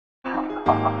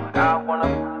I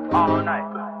wanna all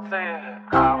night. Say it.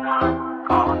 I wanna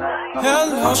all night.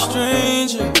 Hello,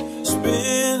 stranger. It's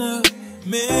been a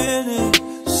minute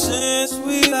since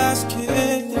we last kicked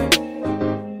it.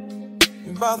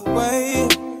 And by the way,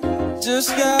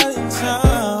 just got in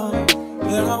town,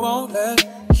 and I won't let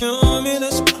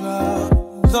cumulus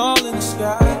clouds all in the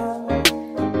sky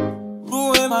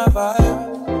ruin my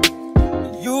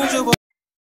vibe. Usual.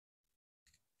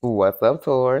 What's up,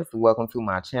 Taurus? Welcome to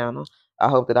my channel. I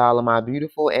hope that all of my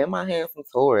beautiful and my handsome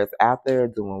Taurus out there are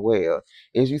doing well.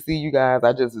 As you see, you guys,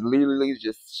 I just literally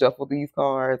just shuffled these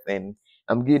cards and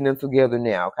I'm getting them together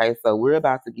now, okay? So we're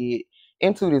about to get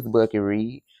into this bucket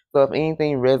read. So if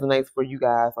anything resonates for you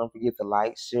guys, don't forget to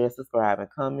like, share, subscribe, and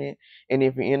comment. And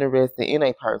if you're interested in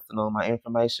a personal, my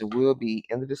information will be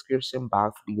in the description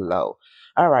box below.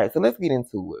 All right, so let's get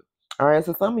into it. All right,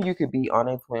 so some of you could be on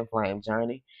a twin flame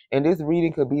journey. And this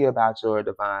reading could be about your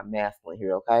divine masculine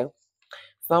here, okay?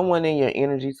 Someone in your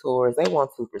energy Taurus, they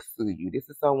want to pursue you. This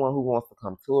is someone who wants to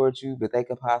come towards you, but they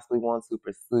could possibly want to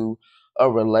pursue a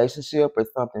relationship or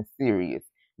something serious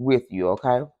with you,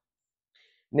 okay?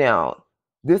 Now,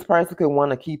 this person could want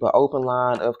to keep an open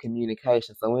line of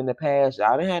communication. So in the past,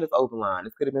 y'all didn't have this open line.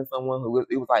 This could have been someone who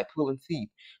it was like pulling teeth,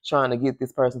 trying to get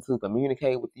this person to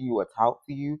communicate with you or talk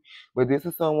to you. But this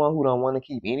is someone who don't want to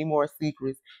keep any more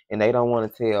secrets and they don't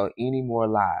want to tell any more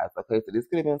lies. Okay, so this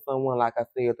could have been someone, like I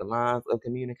said, the lines of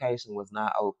communication was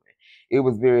not open. It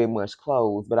was very much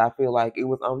closed, but I feel like it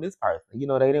was on this person. You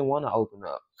know, they didn't want to open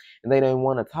up and they didn't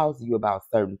want to talk to you about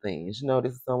certain things. You know,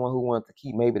 this is someone who wanted to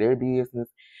keep maybe their business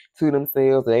to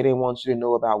themselves. They didn't want you to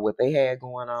know about what they had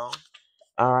going on.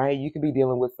 All right, you could be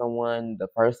dealing with someone, the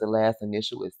first and last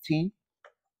initial is T.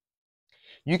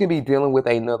 You could be dealing with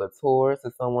another Taurus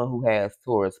or someone who has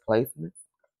Taurus placements.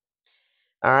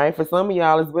 All right, for some of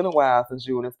y'all, it's been a while since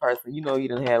you and this person, you know, you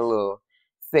done had a little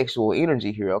sexual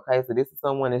energy here, okay? So this is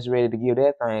someone that's ready to give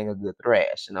that thing a good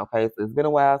thrashing, okay? So it's been a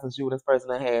while since you and this person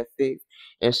that had sex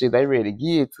and shit, they ready to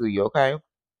give it to you, okay?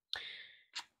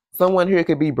 Someone here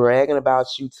could be bragging about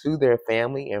you to their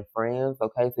family and friends,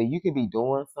 okay? So you could be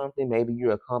doing something. Maybe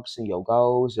you're accomplishing your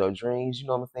goals, your dreams. You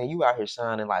know what I'm saying? You out here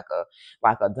shining like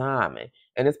a diamond.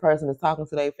 And this person is talking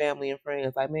to their family and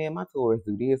friends like, man, my Taurus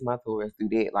do this, my Taurus do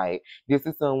that. Like, this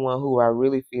is someone who I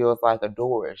really feels like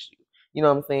adores you. You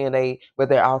know what I'm saying? But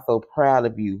they're also proud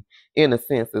of you in a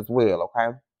sense as well,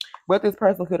 okay? But this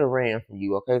person could have ran from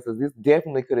you, okay? So this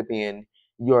definitely could have been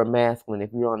your masculine if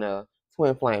you're on a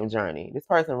twin flame journey. This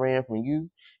person ran from you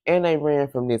and they ran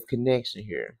from this connection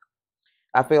here.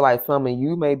 I feel like some of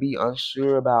you may be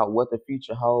unsure about what the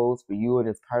future holds for you and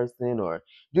this person, or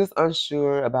just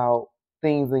unsure about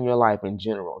things in your life in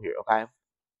general here, okay?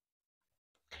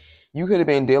 You could have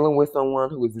been dealing with someone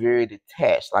who was very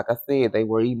detached. Like I said, they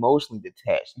were emotionally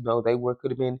detached. You know,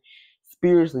 could have been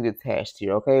spiritually detached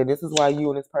here, okay? And this is why you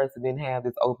and this person didn't have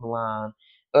this open line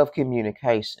of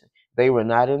communication. They were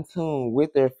not in tune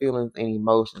with their feelings and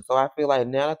emotions. So I feel like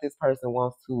now that this person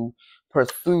wants to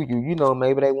pursue you, you know,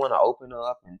 maybe they want to open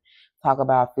up and talk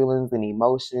about feelings and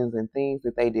emotions and things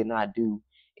that they did not do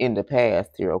in the past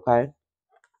here, okay?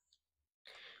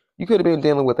 You could have been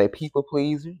dealing with a people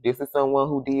pleaser. This is someone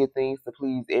who did things to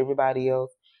please everybody else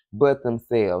but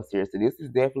themselves here. So this is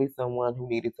definitely someone who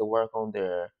needed to work on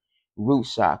their root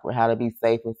chakra, how to be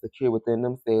safe and secure within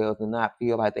themselves and not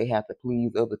feel like they have to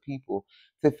please other people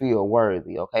to feel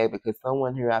worthy, okay? Because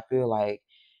someone here, I feel like,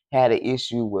 had an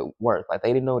issue with worth. Like,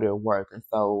 they didn't know their worth. And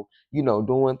so, you know,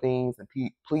 doing things and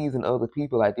pleasing other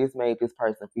people, like, this made this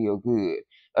person feel good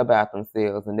about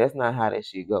themselves. And that's not how that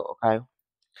should go, okay?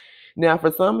 Now,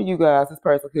 for some of you guys, this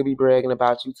person could be bragging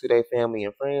about you to their family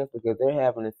and friends because they're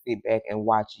having to sit back and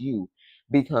watch you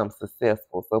become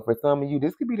successful. So for some of you,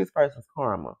 this could be this person's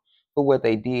karma for what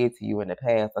they did to you in the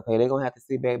past. Okay, they're going to have to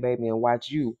sit back, baby, and watch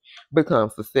you become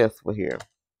successful here.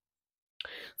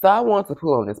 So I want to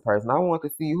pull on this person. I want to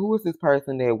see who is this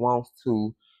person that wants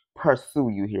to pursue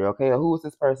you here, okay? Or who is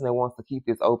this person that wants to keep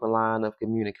this open line of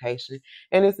communication?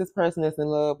 And it's this person that's in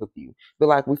love with you. But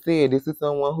like we said, this is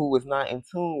someone who is not in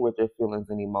tune with their feelings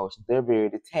and emotions. They're very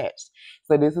detached.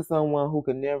 So this is someone who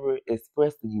can never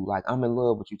express to you, like, I'm in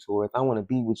love with you, Taurus. I want to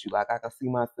be with you. Like, I can see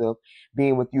myself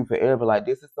being with you forever. Like,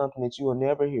 this is something that you will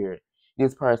never hear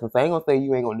this person. So I ain't going to say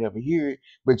you ain't going to never hear it,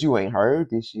 but you ain't heard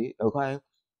this shit, okay?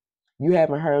 You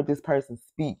haven't heard this person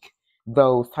speak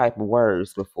those type of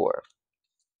words before.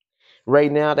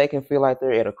 Right now, they can feel like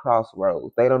they're at a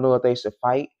crossroads. They don't know if they should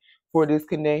fight for this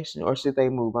connection or should they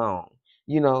move on.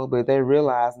 but they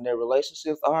realizing their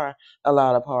relationships are a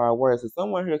lot of hard work. So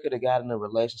someone here could have gotten a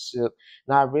relationship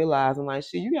not realizing like,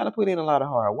 shit, you got to put in a lot of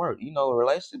hard work. A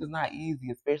relationship is not easy,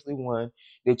 especially one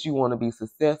that you want to be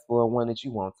successful and one that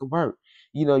you want to work.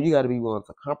 You got to be willing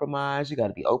to compromise. You got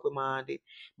to be open-minded.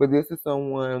 But this is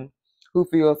someone who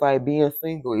feels like being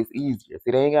single is easier.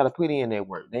 See, they ain't got to put in that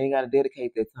work. They ain't got to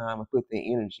dedicate their time and put their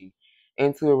energy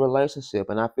into a relationship.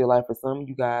 And I feel like for some of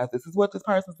you guys, this is what this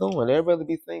person's doing. They'd rather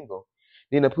be single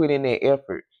than to put in that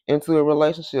effort into a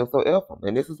relationship. So F them.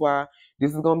 And this is why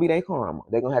this is going to be their karma.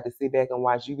 They're going to have to sit back and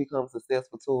watch you become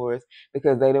successful towards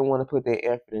because they didn't want to put their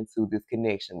effort into this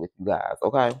connection with you guys,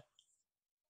 okay?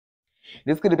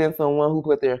 This could have been someone who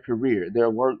put their career, their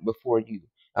work before you,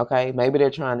 okay? Maybe they're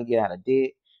trying to get out of debt.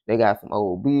 They got some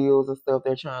old bills and stuff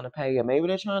they're trying to pay, or maybe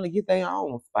they're trying to get their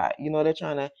own spot. They're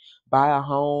trying to buy a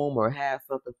home or have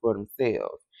something for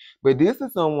themselves. But this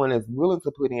is someone that's willing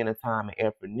to put in the time and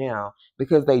effort now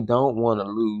because they don't want to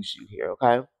lose you here,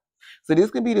 okay? So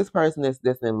this could be this person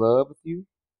that's in love with you,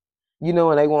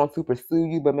 and they want to pursue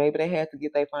you, but maybe they had to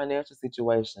get their financial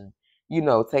situation,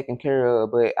 taken care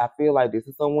of. But I feel like this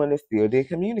is someone that still didn't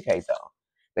communicate, though.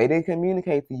 They didn't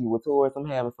communicate to you with towards them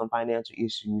having some financial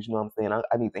issues. You know what I'm saying?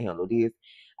 I need to handle this.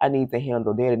 I need to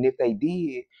handle that. And if they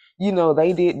did,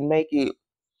 they didn't make it.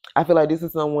 I feel like this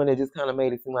is someone that just kind of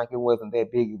made it seem like it wasn't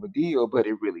that big of a deal, but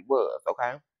it really was,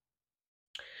 okay?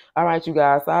 All right, you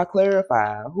guys, so I'll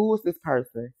clarify. Who is this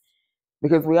person?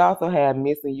 Because we also have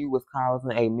missing you was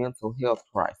causing a mental health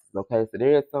crisis, okay? So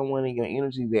there is someone in your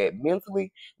energy that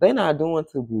mentally, they're not doing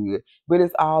too good, but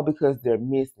it's all because they're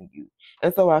missing you.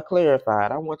 And so I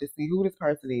clarified. I want to see who this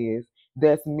person is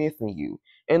that's missing you.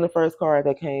 And the first card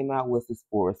that came out was this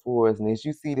Forest. And as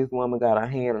you see, this woman got her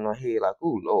hand on her head like,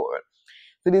 oh, Lord.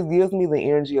 So this gives me the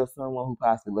energy of someone who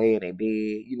possibly lay in their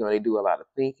bed. They do a lot of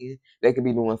thinking. They could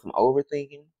be doing some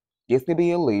overthinking. This could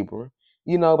be a Libra.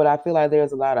 But I feel like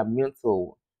there's a lot of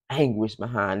mental anguish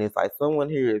behind this. Like someone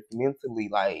here is mentally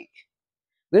like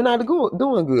they're not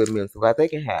doing good mentally. Like they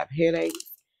can have headaches,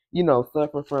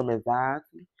 suffering from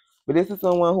anxiety. But this is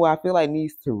someone who I feel like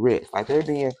needs to rest. Like they're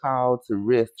being called to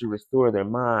rest, to restore their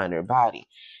mind, their body,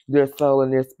 their soul,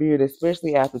 and their spirit,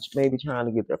 especially after maybe trying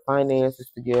to get their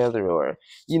finances together or,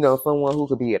 someone who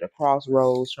could be at a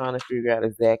crossroads trying to figure out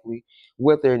exactly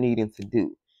what they're needing to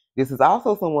do. This is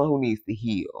also someone who needs to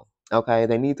heal. Okay,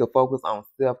 they need to focus on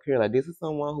self-care. Like this is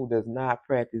someone who does not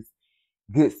practice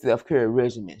good self-care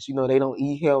regimens. They don't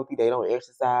eat healthy, they don't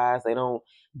exercise, they don't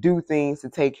do things to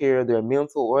take care of their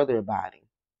mental or their body.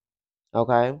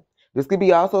 Okay? This could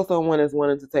be also someone that's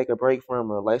wanting to take a break from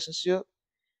a relationship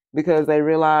because they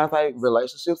realize like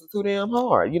relationships are too damn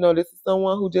hard. This is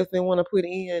someone who just didn't want to put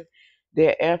in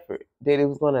their effort that it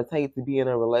was going to take to be in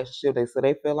a relationship. So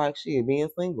they feel like shit, being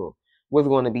single was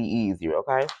going to be easier,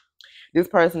 okay? This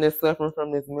person is suffering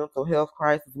from this mental health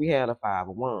crisis. We had a 5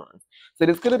 of Wands. So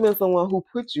this could have been someone who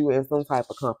put you in some type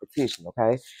of competition,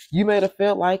 okay? You may have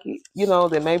felt like it,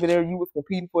 that maybe you was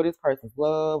competing for this person's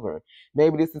love, or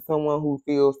maybe this is someone who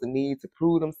feels the need to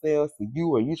prove themselves to you,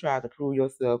 or you tried to prove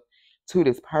yourself to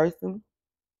this person.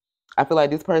 I feel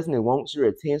like this person that wants your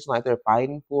attention, like they're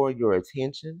fighting for your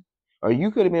attention. Or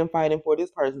you could have been fighting for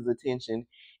this person's attention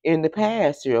in the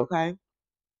past year, okay?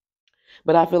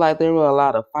 But I feel like there were a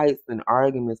lot of fights and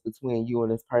arguments between you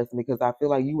and this person because I feel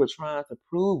like you were trying to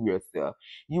prove yourself.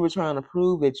 You were trying to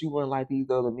prove that you weren't like these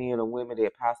other men or women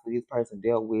that possibly this person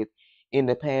dealt with in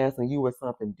the past and you were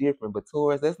something different. But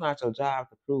Taurus, that's not your job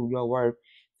to prove your worth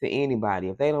to anybody.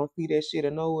 If they don't see that shit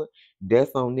or know it,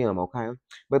 that's on them, okay?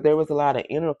 But there was a lot of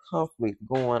inner conflict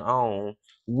going on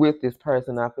with this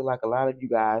person I feel like a lot of you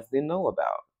guys didn't know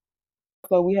about.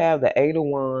 So we have the 8 of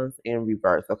Wands in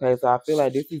reverse. Okay, so I feel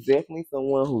like this is definitely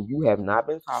someone who you have not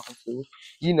been talking to.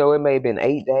 It may have been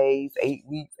 8 days, 8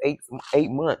 weeks,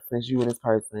 8 months since you and this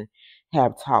person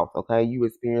have talked. Okay, you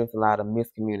experienced a lot of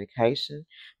miscommunication,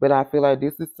 but I feel like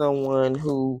this is someone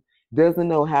who doesn't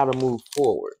know how to move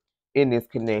forward in this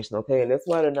connection. Okay, and that's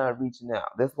why they're not reaching out.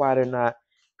 That's why they're not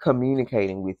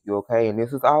communicating with you. Okay, and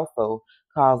this is also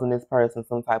causing this person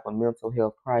some type of mental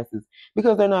health crisis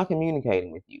because they're not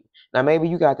communicating with you. Now, maybe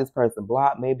you got this person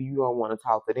blocked. Maybe you don't want to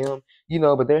talk to them,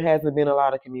 but there hasn't been a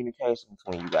lot of communication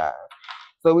between you guys.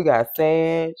 So we got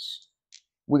Sag,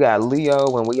 we got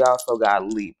Leo, and we also got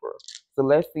Libra. So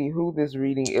let's see who this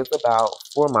reading is about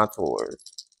for my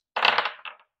Taurus.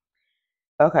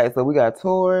 Okay, so we got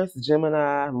Taurus,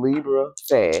 Gemini, Libra,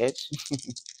 Sag.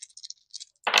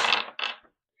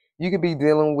 You could be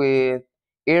dealing with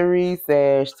Aries,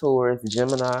 Sag, Taurus,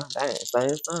 Gemini. Dang, same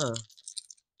sign.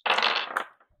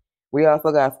 We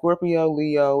also got Scorpio,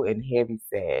 Leo, and heavy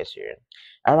Sag here.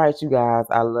 All right, you guys,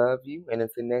 I love you. And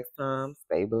until next time,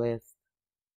 stay blessed.